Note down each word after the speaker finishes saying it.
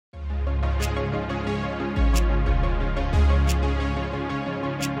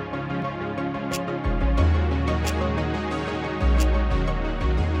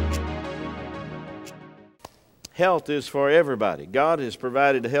Health is for everybody. God has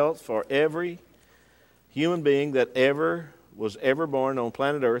provided health for every human being that was ever born on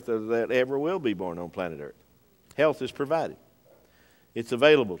planet Earth or that ever will be born on planet Earth. Health is provided. It's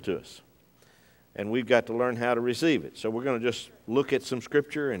available to us. And we've got to learn how to receive it. So we're going to just look at some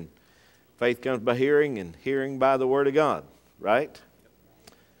scripture, and faith comes by hearing, and hearing by the Word of God, right?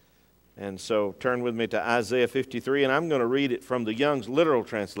 And so turn with me to Isaiah 53, and I'm going to read it from the Young's Literal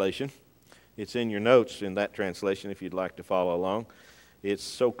Translation. It's in your notes in that translation if you'd like to follow along. It's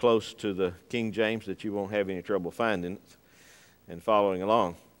so close to the King James that you won't have any trouble finding it and following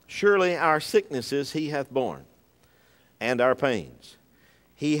along. Surely our sicknesses he hath borne, and our pains.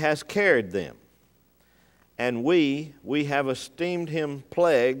 He has carried them. And we have esteemed him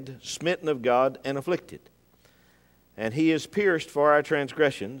plagued, smitten of God, and afflicted. And he is pierced for our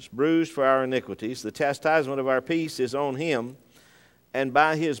transgressions, bruised for our iniquities. The chastisement of our peace is on him, and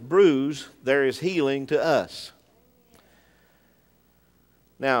by his bruise there is healing to us.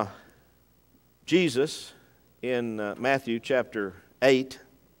 Now, Jesus in Matthew chapter 8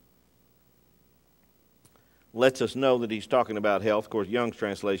 lets us know that he's talking about health. Of course, Young's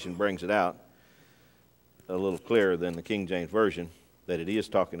translation brings it out a little clearer than the King James Version, that it is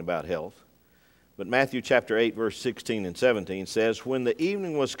talking about health. But Matthew chapter 8, verse 16 and 17 says, When the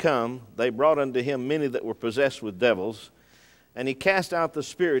evening was come, they brought unto him many that were possessed with devils, and he cast out the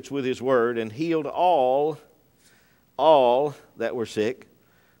spirits with his word, and healed all that were sick,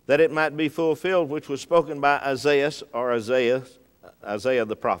 that it might be fulfilled which was spoken by Isaiah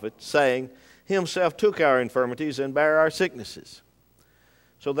the prophet, saying, Himself took our infirmities and bare our sicknesses.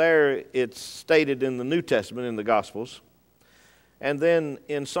 So there it's stated in the New Testament, in the Gospels. And then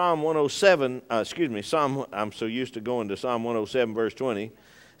in Psalm 107, I'm so used to going to Psalm 107, verse 20.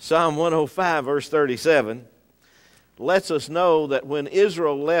 Psalm 105, verse 37, lets us know that when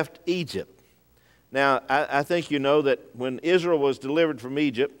Israel left Egypt, now I think you know that when Israel was delivered from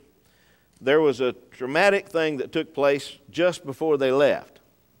Egypt, there was a dramatic thing that took place just before they left.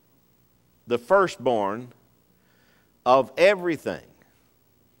 The firstborn of everything,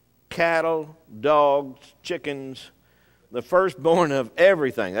 cattle, dogs, chickens, the firstborn of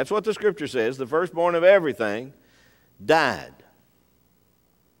everything. That's what the scripture says. The firstborn of everything died.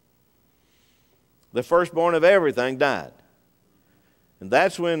 The firstborn of everything died. And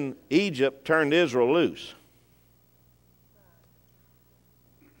that's when Egypt turned Israel loose.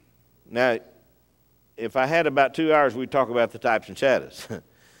 Now, if I had about 2 hours, we'd talk about the types and shadows.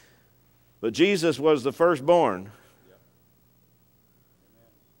 But Jesus was the firstborn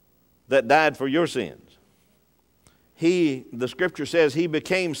that died for your sins. The scripture says, he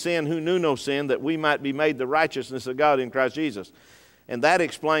became sin who knew no sin, that we might be made the righteousness of God in Christ Jesus. And that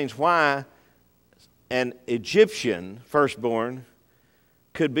explains why an Egyptian firstborn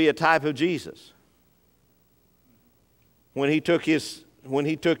could be a type of Jesus. When he took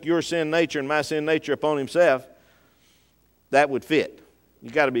your sin nature and my sin nature upon himself, that would fit.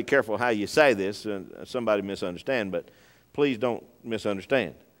 You've got to be careful how you say this, somebody misunderstand, but please don't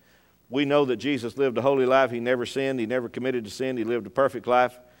misunderstand. We know that Jesus lived a holy life. He never sinned. He never committed to sin. He lived a perfect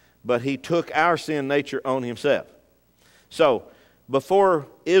life. But he took our sin nature on himself. So, before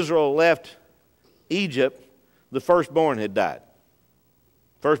Israel left Egypt, the firstborn had died.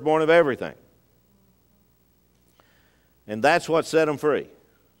 Firstborn of everything. And that's what set them free.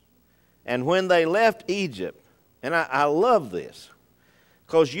 And when they left Egypt, and I love this,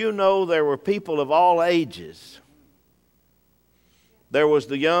 because you know there were people of all ages. There was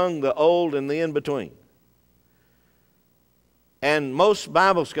the young, the old, and the in-between. And most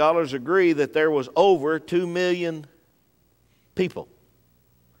Bible scholars agree that there was over 2 million people.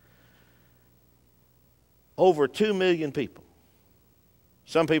 Over 2 million people.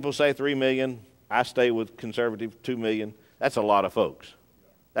 Some people say 3 million. I stay with conservative 2 million. That's a lot of folks.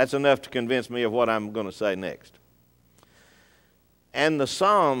 That's enough to convince me of what I'm going to say next. And the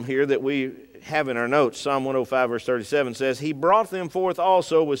psalm here that we have in our notes, Psalm 105, verse 37, says, He brought them forth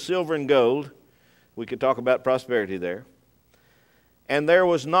also with silver and gold. We could talk about prosperity there. And there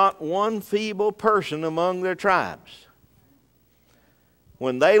was not one feeble person among their tribes.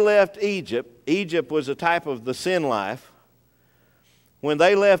 When they left Egypt, Egypt was a type of the sin life. When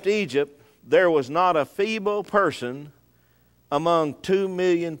they left Egypt, there was not a feeble person among 2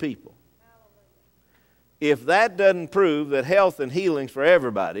 million people. If that doesn't prove that health and healing's for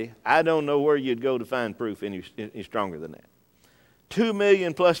everybody, I don't know where you'd go to find proof any stronger than that. 2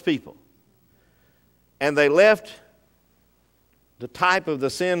 million plus people. And they left the type of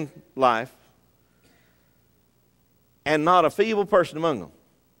the sin life and not a feeble person among them.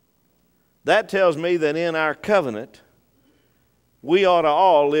 That tells me that in our covenant, we ought to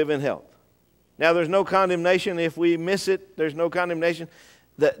all live in health. Now, there's no condemnation if we miss it. There's no condemnation.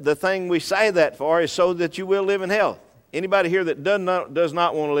 The thing we say that for is so that you will live in health. Anybody here that does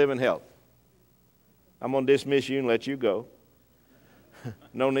not want to live in health? I'm going to dismiss you and let you go.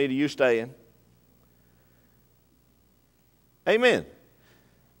 No need of you staying. Amen.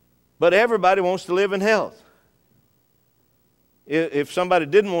 But everybody wants to live in health. If somebody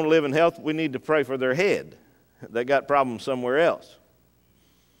didn't want to live in health, we need to pray for their head. They got problems somewhere else.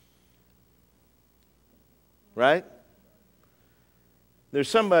 Right? There's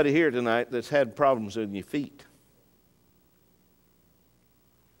somebody here tonight that's had problems in your feet.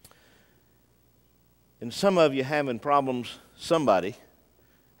 And some of you having problems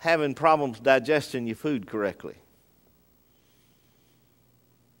digesting your food correctly.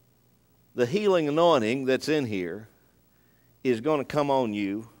 The healing anointing that's in here is going to come on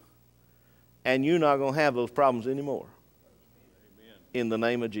you, and you're not going to have those problems anymore. Amen. In the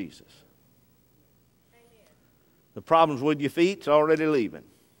name of Jesus. Amen. The problems with your feet's already leaving.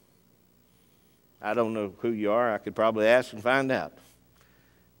 I don't know who you are. I could probably ask and find out.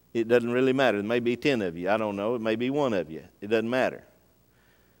 It doesn't really matter. There may be 10 of you. I don't know. It may be one of you. It doesn't matter.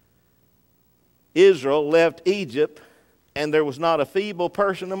 Israel left Egypt, and there was not a feeble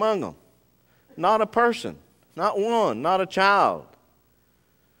person among them. Not a person. Not one. Not a child.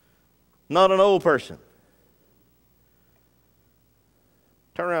 Not an old person.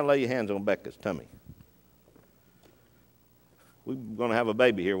 Turn around and lay your hands on Becca's tummy. We're going to have a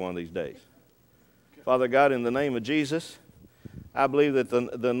baby here one of these days. Father God, in the name of Jesus, I believe that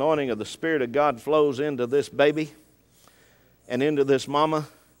the anointing of the Spirit of God flows into this baby and into this mama,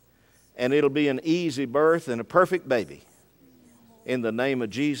 and it'll be an easy birth and a perfect baby in the name of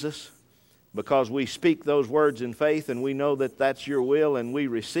Jesus, because we speak those words in faith and we know that that's your will and we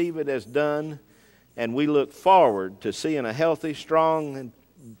receive it as done, and we look forward to seeing a healthy, strong, and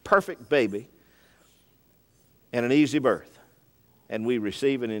perfect baby and an easy birth, and we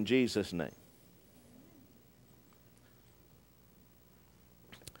receive it in Jesus' name.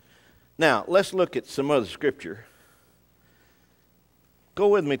 Now, let's look at some other scripture. Go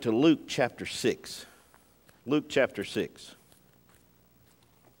with me to Luke chapter 6. Luke chapter 6.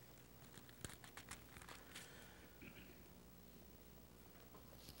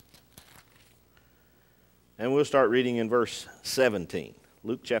 And we'll start reading in verse 17.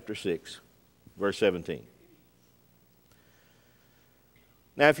 Luke chapter 6, verse 17.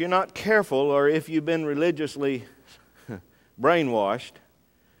 Now, if you're not careful, or if you've been religiously brainwashed,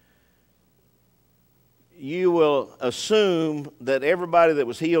 you will assume that everybody that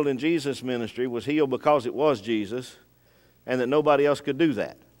was healed in Jesus' ministry was healed because it was Jesus, and that nobody else could do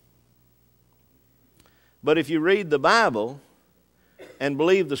that. But if you read the Bible and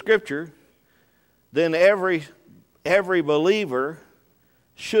believe the Scripture, then every believer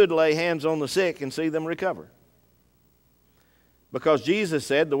should lay hands on the sick and see them recover. Because Jesus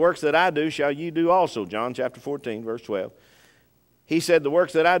said, the works that I do shall you do also. John chapter 14, verse 12. He said, the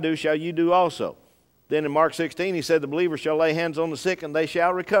works that I do shall you do also. Then in Mark 16, he said, the believer shall lay hands on the sick and they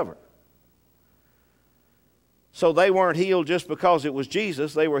shall recover. So they weren't healed just because it was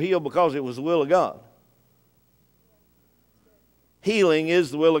Jesus. They were healed because it was the will of God. Healing is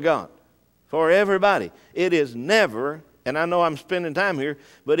the will of God for everybody. It is never, and I know I'm spending time here,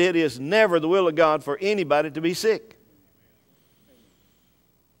 but it is never the will of God for anybody to be sick.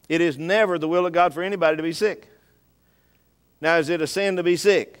 It is never the will of God for anybody to be sick. Now, is it a sin to be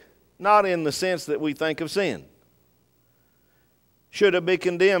sick? Not in the sense that we think of sin. Should I be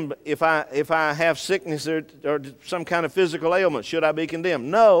condemned if I have sickness or some kind of physical ailment? Should I be condemned?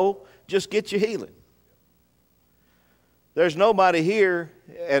 No, just get your healing. There's nobody here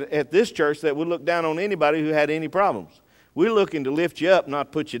at this church that would look down on anybody who had any problems. We're looking to lift you up,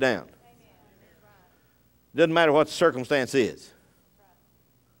 not put you down. Doesn't matter what the circumstance is.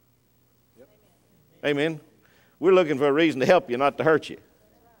 Amen. We're looking for a reason to help you, not to hurt you.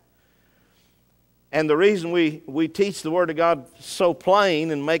 And the reason we teach the Word of God so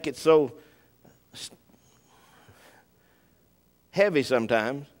plain and make it so heavy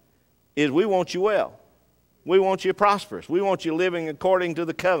sometimes is we want you well. We want you prosperous. We want you living according to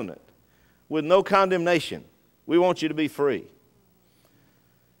the covenant with no condemnation. We want you to be free.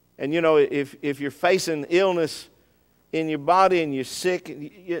 And you know, if you're facing illness in your body and you're sick,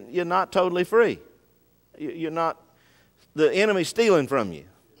 you're not totally free. You're not, the enemy's stealing from you.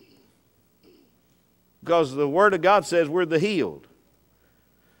 Because the Word of God says we're the healed.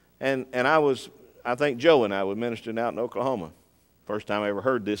 And I think Joe and I were ministering out in Oklahoma. First time I ever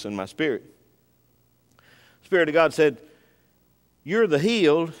heard this in my spirit. The Spirit of God said, you're the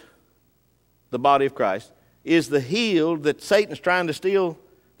healed, the body of Christ, is the healed that Satan's trying to steal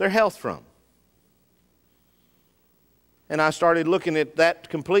their health from. And I started looking at that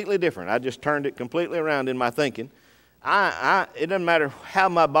completely different. I just turned it completely around in my thinking. It doesn't matter how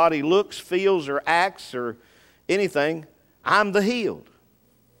my body looks, feels, or acts, or anything. I'm the healed.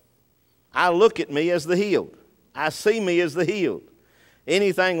 I look at me as the healed. I see me as the healed.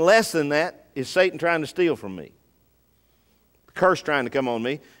 Anything less than that is Satan trying to steal from me. The curse trying to come on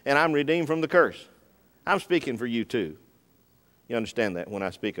me, and I'm redeemed from the curse. I'm speaking for you too. You understand that when I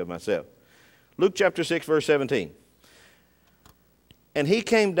speak of myself. Luke chapter 6, verse 17. And he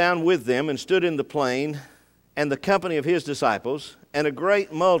came down with them and stood in the plain, and the company of his disciples, and a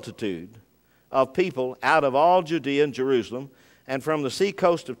great multitude of people out of all Judea and Jerusalem, and from the sea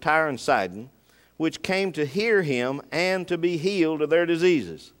coast of Tyre and Sidon, which came to hear him and to be healed of their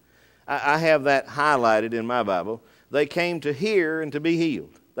diseases. I have that highlighted in my Bible. They came to hear and to be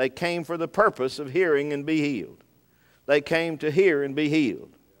healed. They came for the purpose of hearing and be healed. They came to hear and be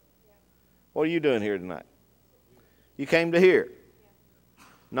healed. What are you doing here tonight? You came to hear.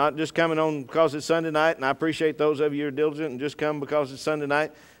 Not just coming on because it's Sunday night, and I appreciate those of you who are diligent and just come because it's Sunday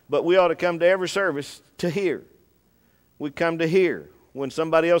night, but we ought to come to every service to hear. We come to hear. When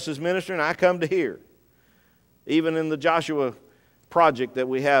somebody else is ministering, I come to hear. Even in the Joshua project that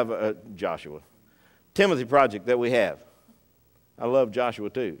we have, Timothy project that we have. I love Joshua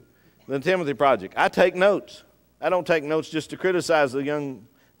too. The Timothy project. I take notes. I don't take notes just to criticize the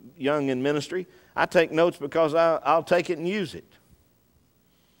young in ministry. I take notes because I'll take it and use it.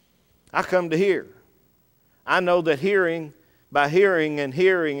 I come to hear. I know that hearing, by hearing and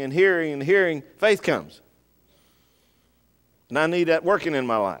hearing and hearing and hearing, faith comes. And I need that working in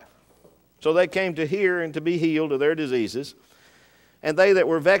my life. So they came to hear and to be healed of their diseases. And they that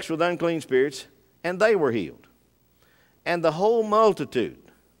were vexed with unclean spirits, and they were healed. And the whole multitude.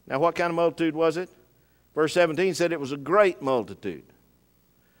 Now what kind of multitude was it? Verse 17 said it was a great multitude.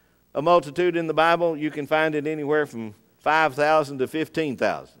 A multitude in the Bible, you can find it anywhere from 5,000 to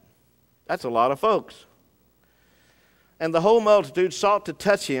 15,000. That's a lot of folks. And the whole multitude sought to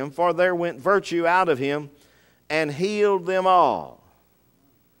touch him, for there went virtue out of him, and healed them all.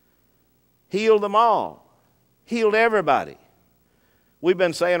 Healed them all. Healed everybody. We've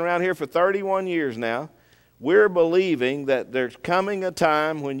been saying around here for 31 years now, we're believing that there's coming a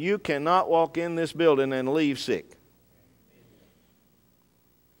time when you cannot walk in this building and leave sick.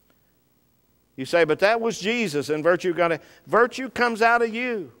 You say, but that was Jesus and virtue comes out of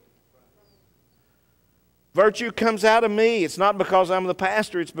you. Virtue comes out of me. It's not because I'm the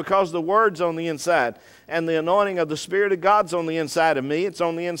pastor. It's because the Word's on the inside. And the anointing of the Spirit of God's on the inside of me. It's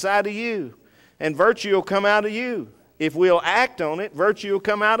on the inside of you. And virtue will come out of you. If we'll act on it, virtue will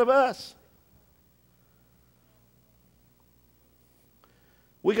come out of us.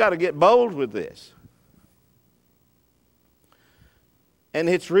 We got to get bold with this. And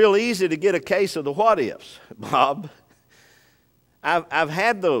it's real easy to get a case of the what-ifs, Bob. I've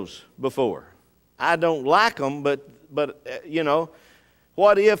had those before. I don't like them, but you know,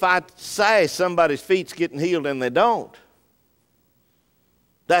 what if I say somebody's feet's getting healed and they don't?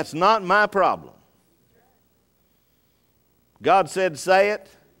 That's not my problem. God said say it,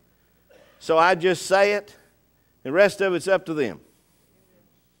 so I just say it. The rest of it's up to them.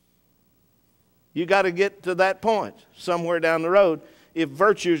 You got to get to that point somewhere down the road if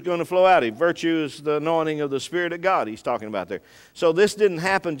virtue is going to flow out. If virtue is the anointing of the Spirit of God he's talking about there. So this didn't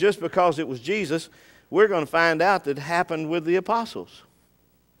happen just because it was Jesus. We're going to find out that it happened with the apostles.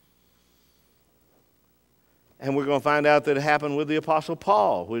 And we're going to find out that it happened with the Apostle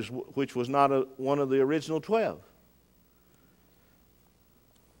Paul, which was not one of the original 12.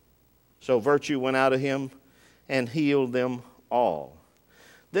 So virtue went out of him and healed them all.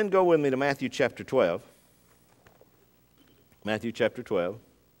 Then go with me to Matthew chapter 12. Matthew chapter 12.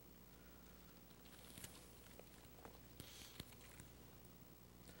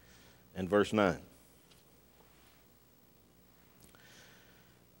 And verse 9.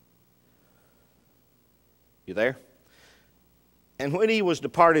 You there? And when he was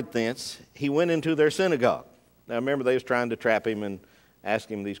departed thence, he went into their synagogue. Now remember, they was trying to trap him and ask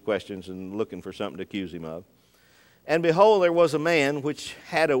him these questions and looking for something to accuse him of. And behold, there was a man which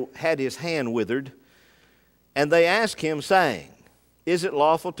had his hand withered. And they asked him, saying, Is it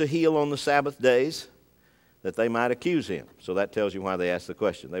lawful to heal on the Sabbath days? That they might accuse him. So that tells you why they asked the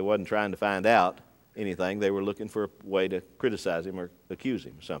question. They wasn't trying to find out anything. They were looking for a way to criticize him or accuse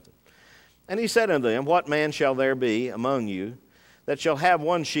him of something. And he said unto them, What man shall there be among you that shall have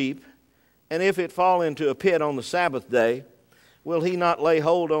one sheep, and if it fall into a pit on the Sabbath day, will he not lay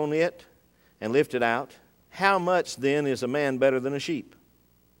hold on it and lift it out? How much then is a man better than a sheep?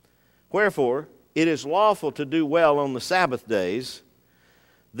 Wherefore, it is lawful to do well on the Sabbath days.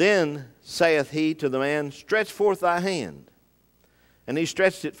 Then saith he to the man, Stretch forth thy hand. And he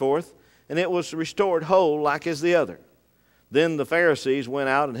stretched it forth, and it was restored whole like as the other. Then the Pharisees went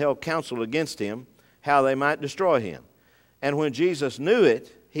out and held counsel against him, how they might destroy him. And when Jesus knew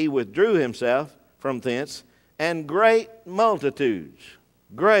it, he withdrew himself from thence, and great multitudes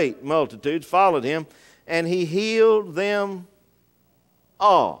followed him, and he healed them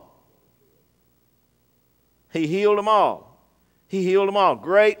all. He healed them all. He healed them all.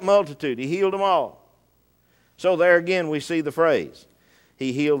 Great multitude. He healed them all. So there again we see the phrase,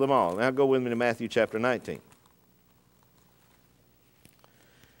 he healed them all. Now go with me to Matthew chapter 19.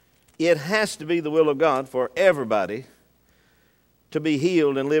 It has to be the will of God for everybody to be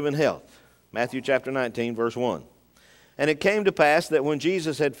healed and live in health. Matthew chapter 19, verse 1. And it came to pass that when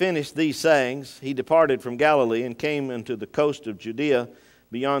Jesus had finished these sayings, he departed from Galilee and came into the coast of Judea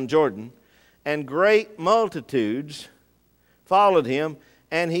beyond Jordan, and great multitudes followed him,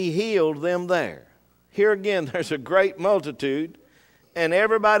 and he healed them there. Here again, there's a great multitude, and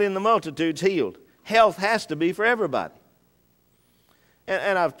everybody in the multitude's healed. Health has to be for everybody.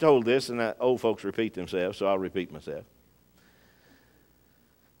 And I've told this, and old folks repeat themselves, so I'll repeat myself.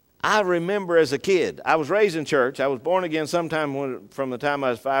 I remember as a kid, I was raised in church. I was born again sometime from the time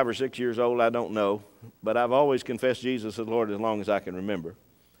I was 5 or 6 years old, I don't know. But I've always confessed Jesus as Lord as long as I can remember.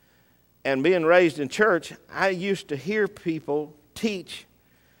 And being raised in church, I used to hear people teach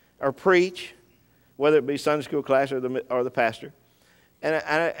or preach, whether it be Sunday school class or the pastor. And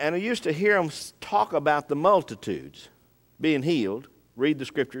I used to hear them talk about the multitudes being healed. Read the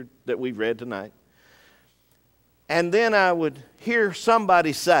scripture that we've read tonight. And then I would hear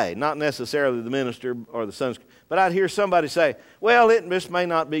somebody say, not necessarily the minister or the Sunday school, but I'd hear somebody say, well, this may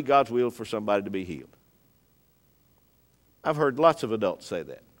not be God's will for somebody to be healed. I've heard lots of adults say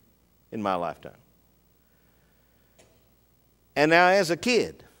that in my lifetime. And now as a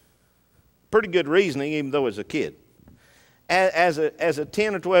kid, pretty good reasoning even though as a kid, as a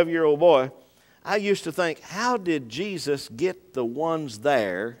 10 or 12-year-old boy, I used to think, how did Jesus get the ones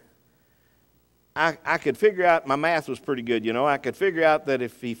there? I could figure out, my math was pretty good, you know. I could figure out that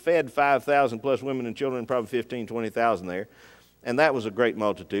if he fed 5,000 plus women and children, probably 15, 20,000 there, and that was a great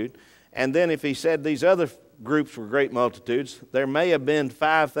multitude. And then if he said these other groups were great multitudes, there may have been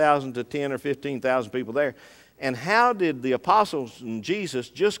 5,000 to 10 or 15,000 people there. And how did the apostles and Jesus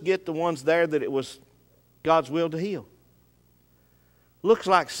just get the ones there that it was God's will to heal? Looks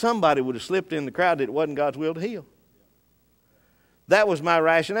like somebody would have slipped in the crowd that it wasn't God's will to heal. That was my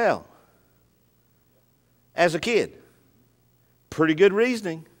rationale as a kid. Pretty good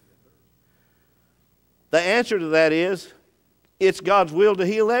reasoning. The answer to that is, it's God's will to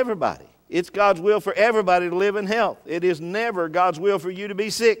heal everybody. It's God's will for everybody to live in health. It is never God's will for you to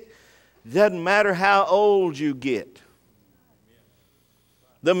be sick. It doesn't matter how old you get.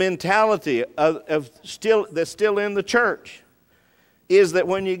 The mentality that's still in the church is that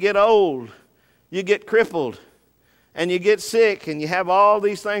when you get old, you get crippled, and you get sick, and you have all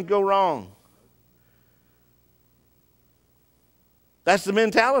these things go wrong. That's the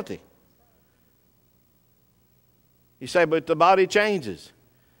mentality. You say, but the body changes.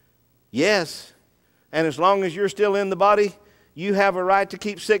 Yes, and as long as you're still in the body, you have a right to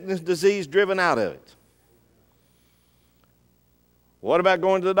keep sickness, disease driven out of it. What about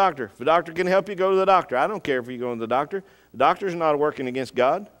going to the doctor? If the doctor can help you, go to the doctor. I don't care if you go to the doctor. The doctor's not working against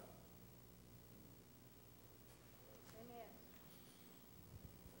God. Amen.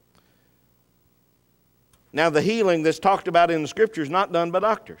 Now, the healing that's talked about in the Scripture is not done by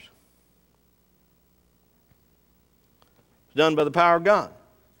doctors. It's done by the power of God.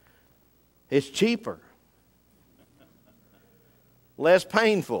 It's cheaper. Less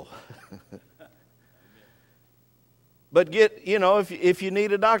painful. But if you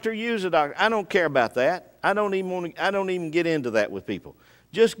need a doctor, use a doctor. I don't care about that. I don't even get into that with people.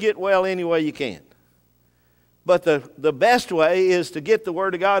 Just get well any way you can. But the best way is to get the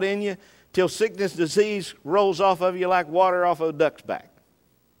Word of God in you till sickness, disease rolls off of you like water off of a duck's back.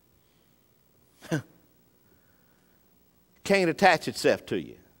 Can't attach itself to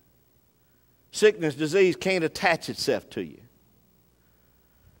you. Sickness, disease can't attach itself to you.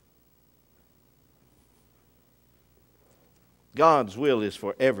 God's will is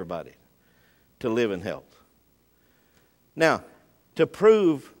for everybody to live in health. Now, to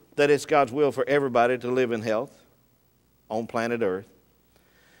prove that it's God's will for everybody to live in health on planet Earth,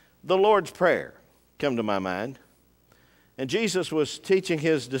 the Lord's Prayer come to my mind. And Jesus was teaching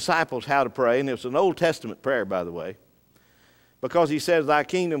his disciples how to pray, and it was an Old Testament prayer, by the way, because he says, thy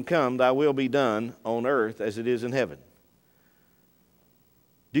kingdom come, thy will be done on earth as it is in heaven.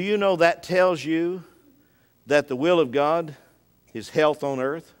 Do you know that tells you that the will of God his health on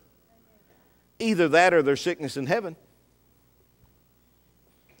earth. Either that or their sickness in heaven.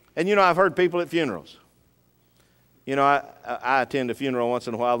 And you know, I've heard people at funerals. You know, I attend a funeral once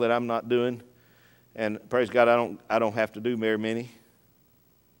in a while that I'm not doing. And praise God, I don't have to do very many.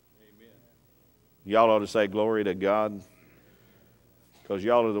 Amen. Y'all ought to say glory to God, because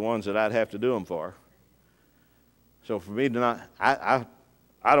y'all are the ones that I'd have to do them for. So for me to not, I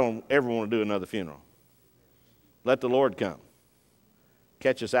don't ever want to do another funeral. Let the Lord come.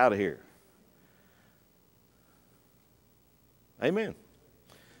 Catch us out of here. Amen.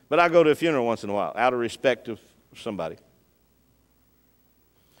 But I go to a funeral once in a while, out of respect of somebody.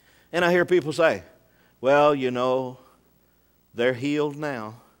 And I hear people say, well, you know, they're healed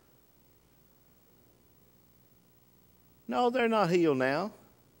now. No, they're not healed now.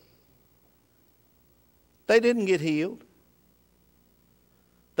 They didn't get healed.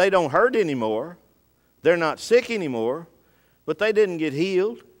 They don't hurt anymore. They're not sick anymore, but they didn't get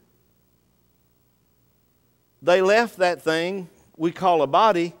healed. They left that thing we call a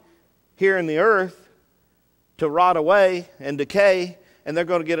body here in the earth to rot away and decay, and they're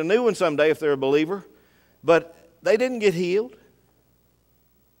going to get a new one someday if they're a believer, but they didn't get healed.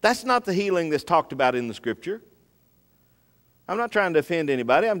 That's not the healing that's talked about in the Scripture. I'm not trying to offend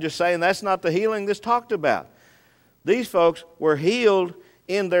anybody. I'm just saying that's not the healing that's talked about. These folks were healed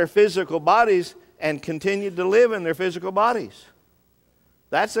in their physical bodies and continued to live in their physical bodies.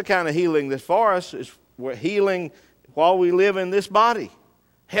 That's the kind of healing that's for us, is we're healing while we live in this body.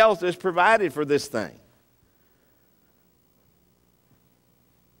 Health is provided for this thing.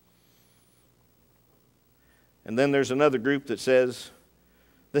 And then there's another group that says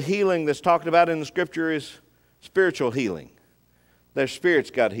the healing that's talked about in the Scripture is spiritual healing. Their spirits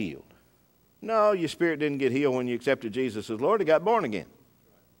got healed. No, your spirit didn't get healed when you accepted Jesus as Lord. It got born again.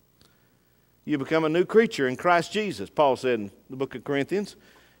 You become a new creature in Christ Jesus. Paul said in the book of Corinthians,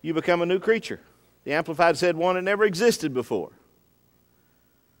 you become a new creature. The Amplified said one that never existed before.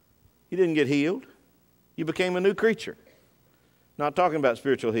 You didn't get healed. You became a new creature. Not talking about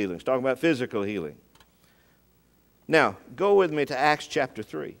spiritual healing. It's talking about physical healing. Now, go with me to Acts chapter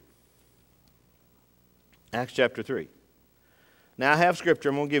 3. Acts chapter 3. Now, I have Scripture.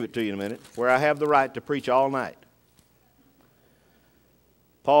 I'm going to give it to you in a minute, where I have the right to preach all night.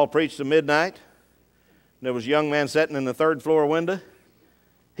 Paul preached to midnight. There was a young man sitting in the third floor window.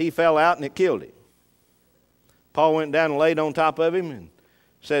 He fell out and it killed him. Paul went down and laid on top of him and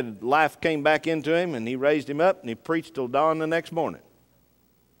said life came back into him, and he raised him up and he preached till dawn the next morning.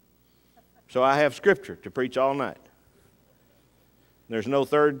 So I have Scripture to preach all night. There's no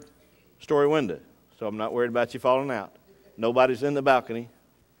third story window, so I'm not worried about you falling out. Nobody's in the balcony,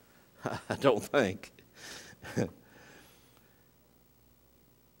 I don't think.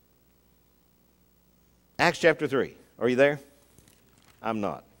 Acts chapter 3. Are you there? I'm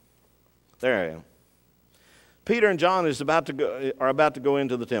not. There I am. Peter and John are about to go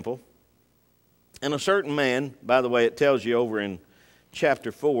into the temple. And a certain man, by the way, it tells you over in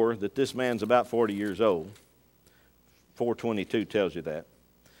chapter 4 that this man's about 40 years old. 4:22 tells you that.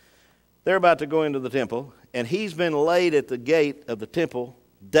 They're about to go into the temple, and he's been laid at the gate of the temple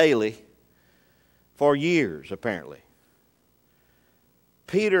daily for years, apparently.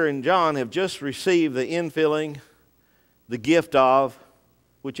 Peter and John have just received the infilling, the gift of,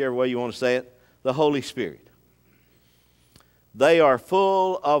 whichever way you want to say it, the Holy Spirit. They are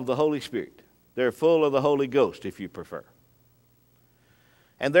full of the Holy Spirit. They're full of the Holy Ghost, if you prefer.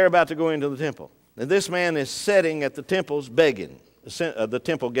 And they're about to go into the temple. And this man is sitting at the temple's begging, the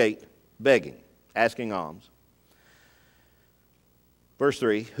temple gate, begging, asking alms. Verse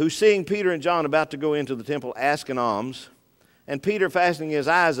 3, who seeing Peter and John about to go into the temple asking alms, and Peter fastening his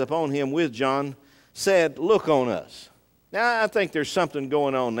eyes upon him with John, said, look on us. Now, I think there's something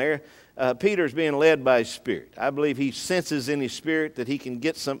going on there. Peter's being led by his spirit. I believe he senses in his spirit that he can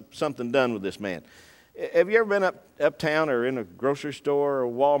get something done with this man. Have you ever been uptown or in a grocery store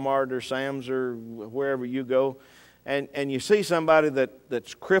or Walmart or Sam's or wherever you go, and you see somebody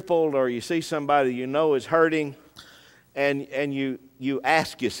that's crippled, or you see somebody you know is hurting, and you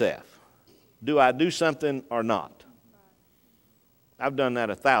ask yourself, do I do something or not? I've done that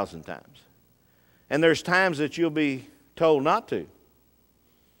 1,000 times. And there's times that you'll be told not to.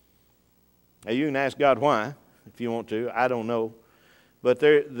 Now, you can ask God why if you want to. I don't know. But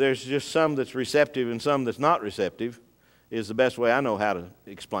there's just some that's receptive and some that's not receptive is the best way I know how to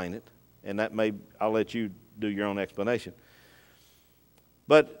explain it. And I'll let you do your own explanation.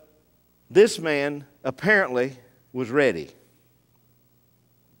 But this man apparently was ready.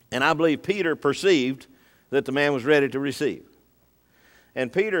 And I believe Peter perceived that the man was ready to receive.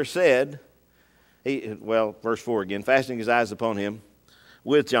 And Peter said, Verse 4 again, fastening his eyes upon him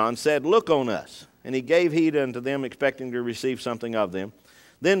with John, said, Look on us. And he gave heed unto them, expecting to receive something of them.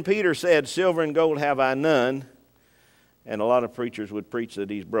 Then Peter said, Silver and gold have I none. And a lot of preachers would preach that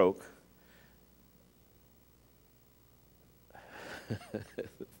he's broke.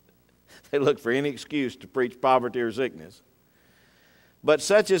 They look for any excuse to preach poverty or sickness. But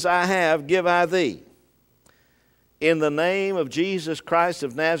such as I have, give I thee. In the name of Jesus Christ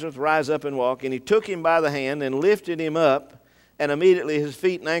of Nazareth, rise up and walk. And he took him by the hand and lifted him up, and immediately his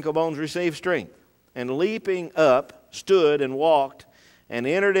feet and ankle bones received strength. And leaping up, stood and walked, and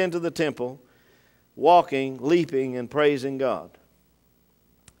entered into the temple, walking, leaping, and praising God.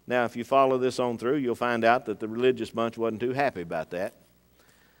 Now, if you follow this on through, you'll find out that the religious bunch wasn't too happy about that.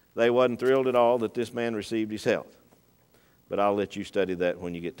 They wasn't thrilled at all that this man received his health. But I'll let you study that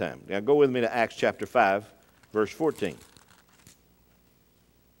when you get time. Now, go with me to Acts chapter 5, verse 14.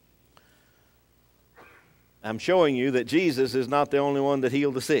 I'm showing you that Jesus is not the only one that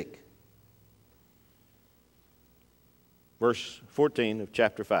healed the sick. Verse 14 of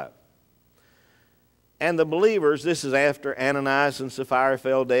chapter 5. And the believers, this is after Ananias and Sapphira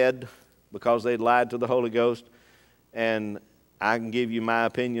fell dead because they'd lied to the Holy Ghost. And I can give you my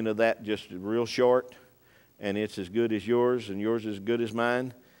opinion of that just real short. And it's as good as yours, and yours is as good as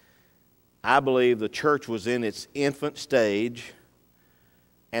mine. I believe the church was in its infant stage,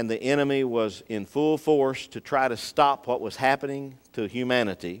 and the enemy was in full force to try to stop what was happening to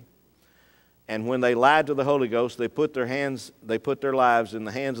humanity. And when they lied to the Holy Ghost, they put their lives in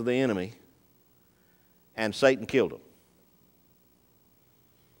the hands of the enemy, and Satan killed them.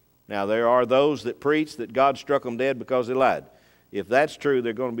 Now, there are those that preach that God struck them dead because they lied. If that's true,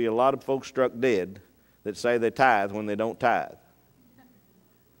 there are going to be a lot of folks struck dead that say they tithe when they don't tithe.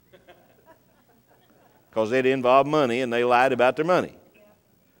 Because it involved money, and they lied about their money.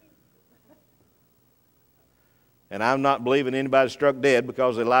 And I'm not believing anybody struck dead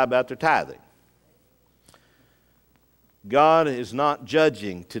because they lie about their tithing. God is not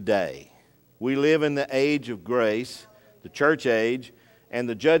judging today. We live in the age of grace, the church age, and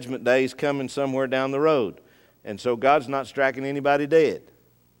the judgment day is coming somewhere down the road. And so God's not striking anybody dead.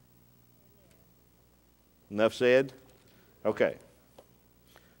 Enough said? Okay.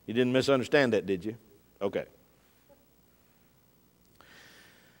 You didn't misunderstand that, did you? Okay.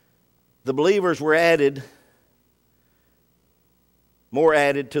 The believers were added, more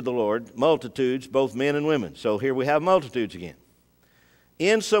added to the Lord, multitudes, both men and women. So here we have multitudes again.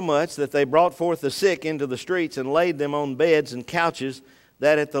 Insomuch that they brought forth the sick into the streets and laid them on beds and couches,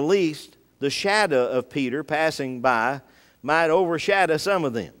 that at the least the shadow of Peter passing by might overshadow some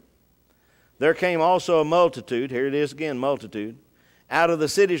of them. There came also a multitude, here it is again, multitude, out of the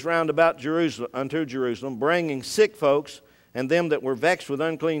cities round about Jerusalem, unto Jerusalem, bringing sick folks and them that were vexed with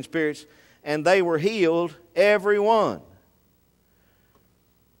unclean spirits, and they were healed, every one.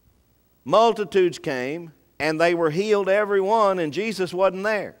 Multitudes came, and they were healed, every one, and Jesus wasn't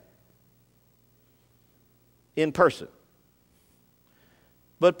there in person.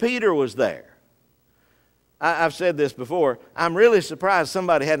 But Peter was there. I've said this before. I'm really surprised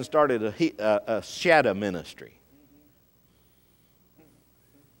somebody hadn't started a shadow ministry.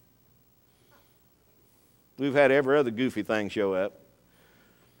 We've had every other goofy thing show up.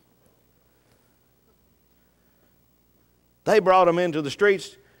 They brought them into the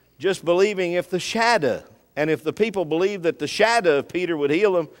streets just believing if the shadow, and if the people believed that the shadow of Peter would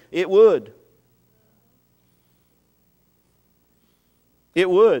heal them, it would. It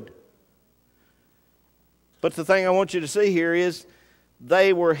would. But the thing I want you to see here is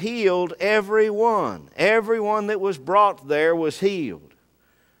they were healed, every one. Every one that was brought there was healed.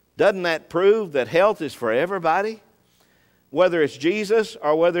 Doesn't that prove that health is for everybody? Whether it's Jesus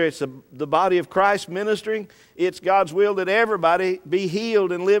or whether it's the body of Christ ministering, it's God's will that everybody be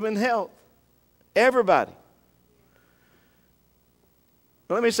healed and live in health. Everybody.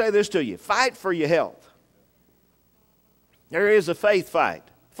 But let me say this to you. Fight for your health. There is a faith fight.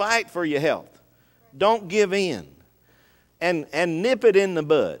 Fight for your health. Don't give in. And nip it in the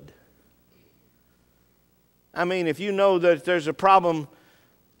bud. I mean, if you know that there's a problem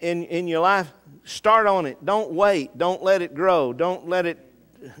in your life, start on it. Don't wait. Don't let it grow. Don't let it,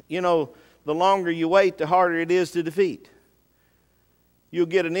 the longer you wait, the harder it is to defeat. You'll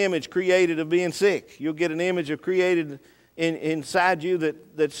get an image created of being sick. You'll get an image of created inside you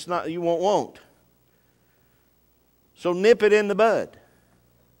that's not, you won't want. So nip it in the bud.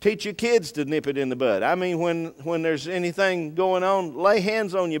 Teach your kids to nip it in the bud. I mean, when there's anything going on, lay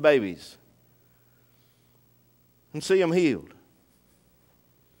hands on your babies and see them healed.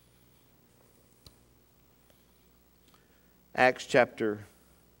 Acts chapter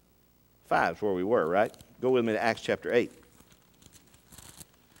 5 is where we were, right? Go with me to Acts chapter 8.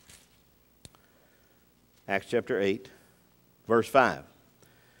 Acts chapter 8, verse 5.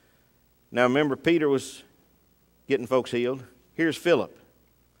 Now remember, Peter was getting folks healed. Here's Philip.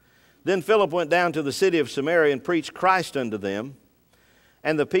 Then Philip went down to the city of Samaria and preached Christ unto them.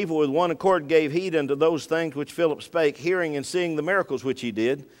 And the people with one accord gave heed unto those things which Philip spake, hearing and seeing the miracles which he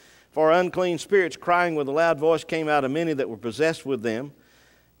did. For unclean spirits, crying with a loud voice, came out of many that were possessed with them,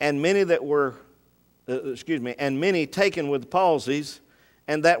 and many that were, and many taken with palsies,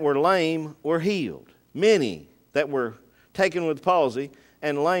 and that were lame were healed. Many that were taken with palsy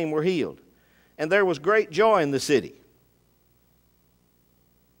and lame were healed. And there was great joy in the city.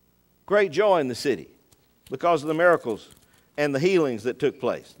 Great joy in the city because of the miracles and the healings that took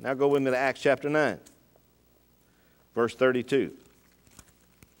place. Now go with me to Acts chapter 9, verse 32.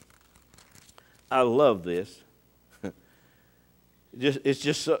 I love this.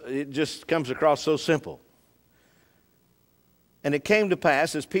 It just comes across so simple. And it came to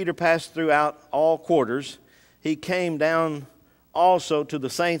pass, as Peter passed throughout all quarters, he came down also to the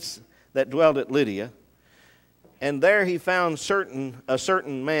saints that dwelt at Lydia. And there he found a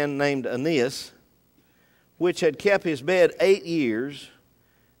certain man named Aeneas, which had kept his bed 8 years,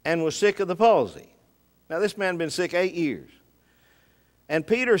 and was sick of the palsy. Now this man had been sick 8 years. And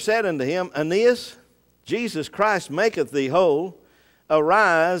Peter said unto him, Aeneas, Jesus Christ maketh thee whole.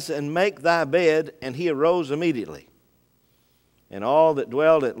 Arise and make thy bed. And he arose immediately. And all that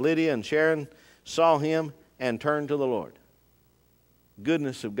dwelled at Lydia and Sharon saw him and turned to the Lord.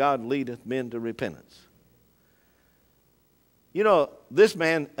 Goodness of God leadeth men to repentance. You know, this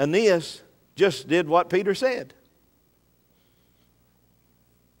man, Aeneas, just did what Peter said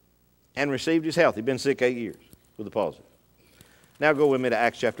and received his health. He'd been sick 8 years with the palsy. Now go with me to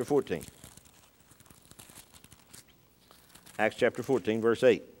Acts chapter 14. Acts chapter 14, verse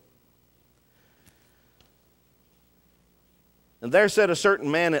 8. And there sat a certain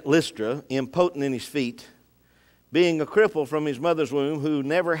man at Lystra, impotent in his feet, being a cripple from his mother's womb, who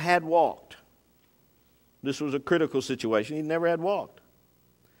never had walked. This was a critical situation. He never had walked.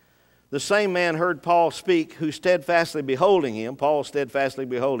 The same man heard Paul speak, who steadfastly beholding him, Paul steadfastly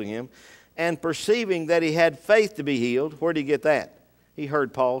beholding him, and perceiving that he had faith to be healed. Where did he get that? He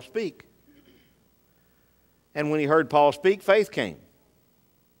heard Paul speak. And when he heard Paul speak, faith came.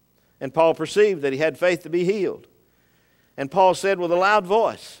 And Paul perceived that he had faith to be healed. And Paul said with a loud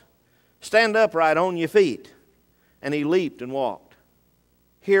voice, Stand upright on your feet. And he leaped and walked.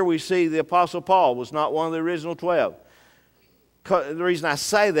 Here we see the Apostle Paul was not one of the original 12. The reason I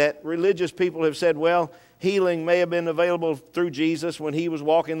say that, religious people have said, well, healing may have been available through Jesus when he was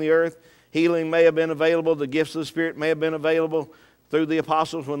walking the earth. Healing may have been available, the gifts of the Spirit may have been available through the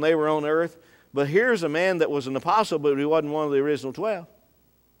apostles when they were on earth. But here's a man that was an apostle, but he wasn't one of the original 12. In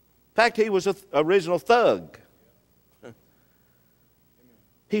fact, he was an original thug.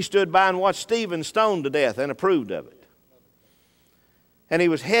 He stood by and watched Stephen stoned to death and approved of it. And he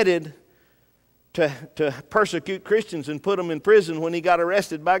was headed to persecute Christians and put them in prison when he got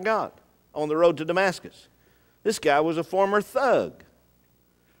arrested by God on the road to Damascus. This guy was a former thug.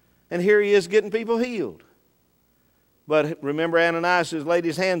 And here he is getting people healed. But remember, Ananias has laid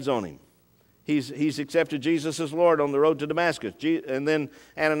his hands on him. He's accepted Jesus as Lord on the road to Damascus. And then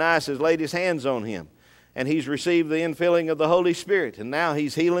Ananias has laid his hands on him. And he's received the infilling of the Holy Spirit. And now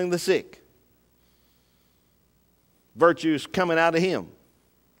he's healing the sick. Virtue's coming out of him.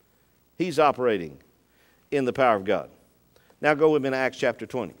 He's operating in the power of God. Now go with me to Acts chapter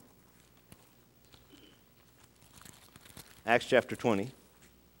 20. Acts chapter 20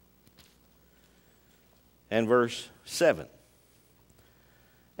 and verse 7.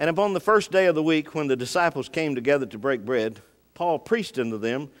 And upon the first day of the week, when the disciples came together to break bread, Paul preached unto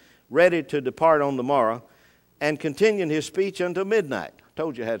them, ready to depart on the morrow, and continued his speech until midnight. I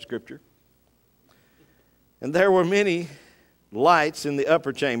told you I had scripture. And there were many lights in the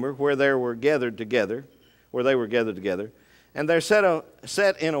upper chamber where they were gathered together. And there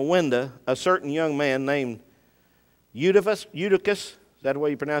sat in a window a certain young man named Eutychus. Is that the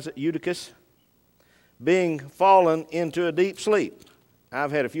way you pronounce it? Eutychus. Being fallen into a deep sleep.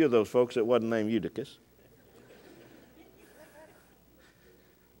 I've had a few of those folks that wasn't named Eutychus.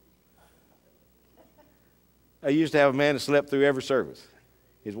 I used to have a man that slept through every service.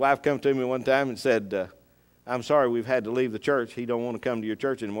 His wife come to me one time and said, I'm sorry we've had to leave the church. He don't want to come to your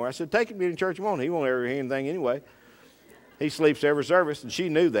church anymore. I said, take him to the church you want. He won't ever hear anything anyway. He sleeps every service, and she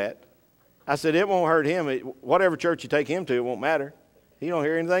knew that. I said, it won't hurt him. Whatever church you take him to, it won't matter. He don't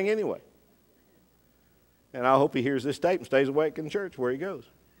hear anything anyway. And I hope he hears this tape and stays awake in the church where he goes.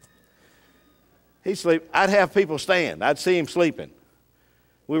 He'd sleep. I'd have people stand. I'd see him sleeping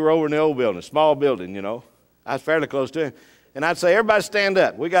We were over in the old building, a small building, you know. I was fairly close to him. And I'd say, everybody stand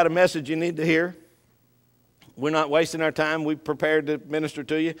up. We got a message you need to hear. We're not wasting our time. We've prepared to minister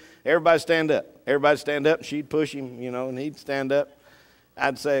to you. Everybody stand up. Everybody stand up, and she'd push him, you know, and he'd stand up.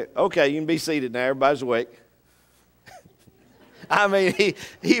 I'd say, okay, you can be seated now. Everybody's awake. I mean,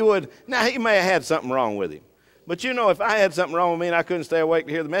 he would. Now, he may have had something wrong with him. But, you know, if I had something wrong with me and I couldn't stay awake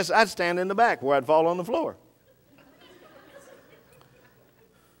to hear the message, I'd stand in the back where I'd fall on the floor.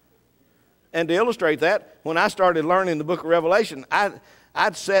 And to illustrate that, when I started learning the book of Revelation,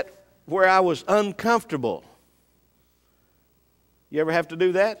 I'd sit where I was uncomfortable. You ever have to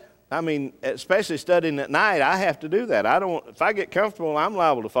do that? I mean, especially studying at night, I have to do that. If I get comfortable, I'm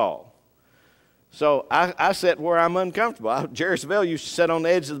liable to fall. So I sit where I'm uncomfortable. Jerry'sville used to sit on the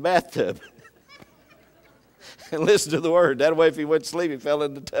edge of the bathtub and listen to the word. That way, if he went to sleep, he fell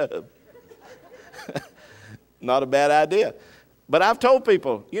in the tub. Not a bad idea. But I've told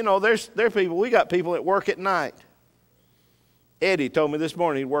people, you know, there are people, we got people that work at night. Eddie told me this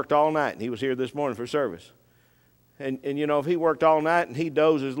morning he worked all night, and he was here this morning for service. And you know, if he worked all night and he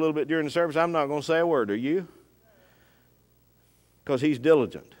dozes a little bit during the service, I'm not going to say a word, are you? Because he's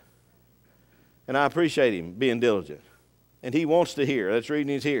diligent. And I appreciate him being diligent. And he wants to hear. That's the reason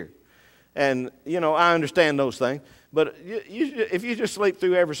he's here. And, you know, I understand those things. But if you just sleep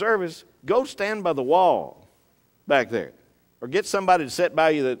through every service, go stand by the wall back there. Or get somebody to sit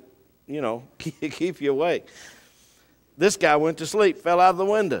by you that, you know, keep you awake. This guy went to sleep, fell out of the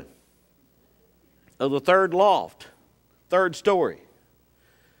window of the third loft, third story,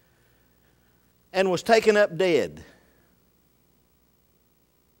 and was taken up dead.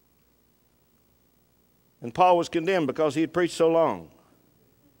 And Paul was condemned because he had preached so long.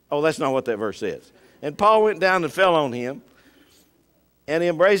 Oh, that's not what that verse says. And Paul went down and fell on him, and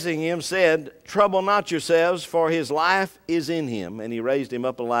embracing him said, trouble not yourselves, for his life is in him. And he raised him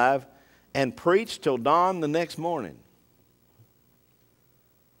up alive and preached till dawn the next morning.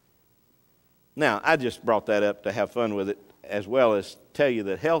 Now, I just brought that up to have fun with it, as well as tell you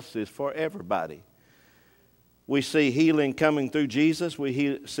that health is for everybody. We see healing coming through Jesus.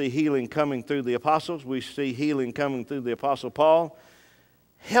 We see healing coming through the apostles. We see healing coming through the apostle Paul.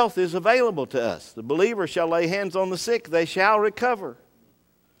 Health is available to us. The believer shall lay hands on the sick. They shall recover.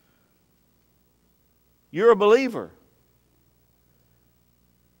 You're a believer.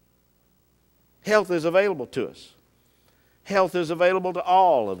 Health is available to us. Health is available to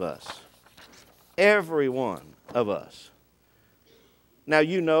all of us. Every one of us. Now,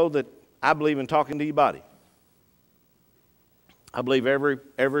 you know that I believe in talking to your body. I believe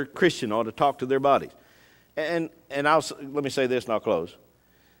every Christian ought to talk to their bodies. And let me say this and I'll close.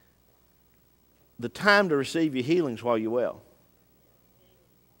 The time to receive your healings while you're well.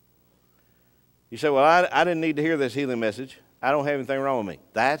 You say, well, I didn't need to hear this healing message. I don't have anything wrong with me.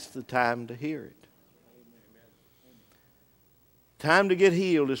 That's the time to hear it. Time to get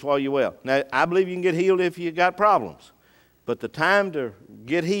healed is while you're well. Now, I believe you can get healed if you got problems. But the time to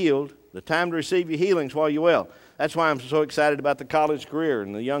get healed, the time to receive your healings while you're well. That's why I'm so excited about the college career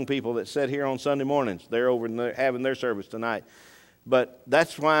and the young people that sit here on Sunday mornings. They're over having their service tonight. But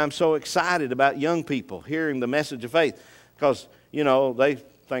that's why I'm so excited about young people hearing the message of faith. Because, you know, they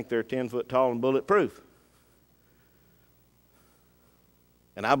think they're 10 foot tall and bulletproof.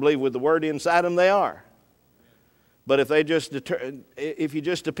 And I believe with the word inside them they are. But if you're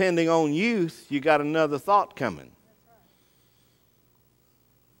just depending on youth, you got another thought coming.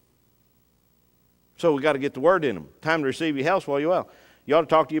 So we got to get the word in them. Time to receive your health while you're well. You ought to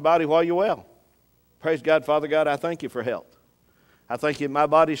talk to your body while you're well. Praise God, Father God, I thank you for health. I thank you my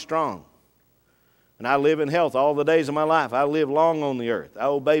body's strong. And I live in health all the days of my life. I lived long on the earth. I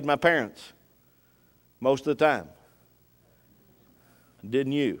obeyed my parents most of the time.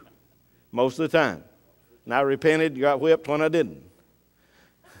 Didn't you? Most of the time. And I repented, got whipped when I didn't.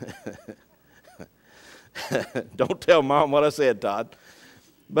 Don't tell Mom what I said, Todd.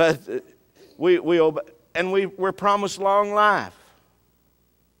 But we obey, and we're promised long life.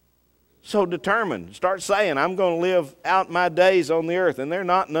 So determined. Start saying, I'm going to live out my days on the earth. And they're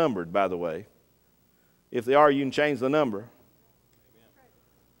not numbered, by the way. If they are, you can change the number.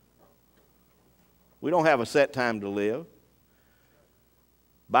 We don't have a set time to live.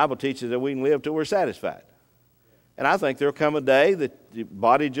 The Bible teaches that we can live till we're satisfied. And I think there'll come a day that the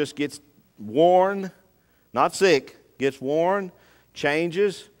body just gets worn, not sick, gets worn,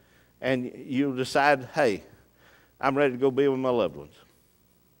 changes, and you'll decide, hey, I'm ready to go be with my loved ones.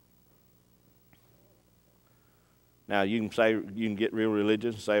 Now, you can get real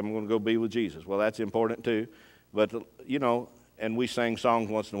religious and say, I'm going to go be with Jesus. Well, that's important too. But, you know, and we sing songs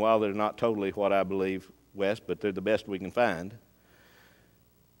once in a while that are not totally what I believe, Wes, but they're the best we can find.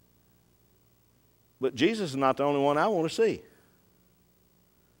 But Jesus is not the only one I want to see.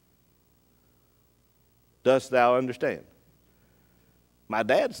 Dost thou understand? My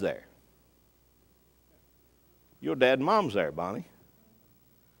dad's there. Your dad and mom's there, Bonnie.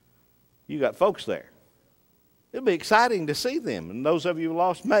 You got folks there. It'll be exciting to see them. And those of you who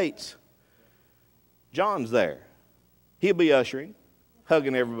lost mates, John's there. He'll be ushering,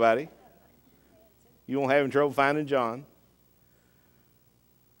 hugging everybody. You won't have any trouble finding John.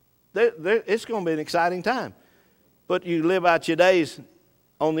 It's going to be an exciting time. But you live out your days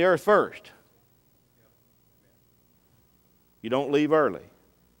on the earth first. You don't leave early.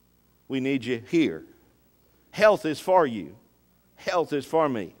 We need you here. Health is for you. Health is for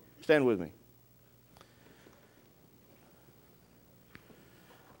me. Stand with me.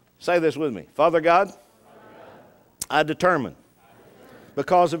 Say this with me. Father God, I determine,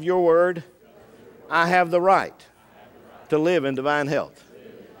 because of your word, I have the right to live in divine health.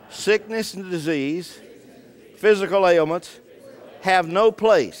 Sickness and disease, physical ailments, have no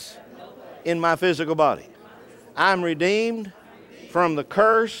place in my physical body. I'm redeemed from the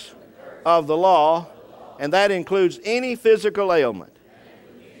curse of the law, and that includes any physical ailment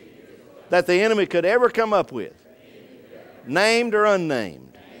that the enemy could ever come up with, named or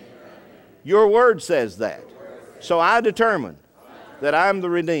unnamed. Your word says that. So I determine that I'm the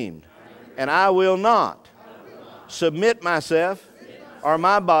redeemed, and I will not submit myself or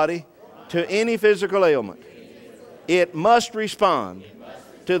my body to any physical ailment. It must respond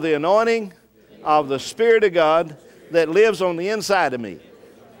to the anointing of the Spirit of God that lives on the inside of me,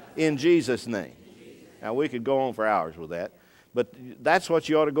 in Jesus' name. Now, we could go on for hours with that, but that's what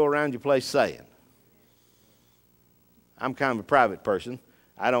you ought to go around your place saying. I'm kind of a private person.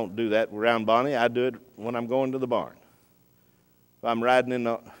 I don't do that around Bonnie. I do it when I'm going to the barn. If I'm riding in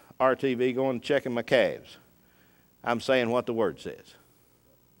the RTV going and checking my calves, I'm saying what the Word says.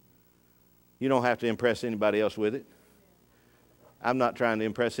 You don't have to impress anybody else with it. I'm not trying to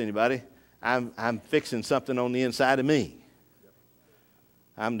impress anybody. I'm fixing something on the inside of me.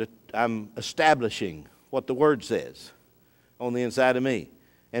 I'm establishing what the Word says on the inside of me.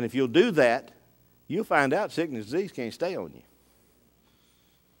 And if you'll do that, you'll find out sickness and disease can't stay on you.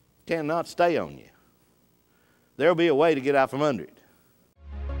 Cannot stay on you. There'll be a way to get out from under it.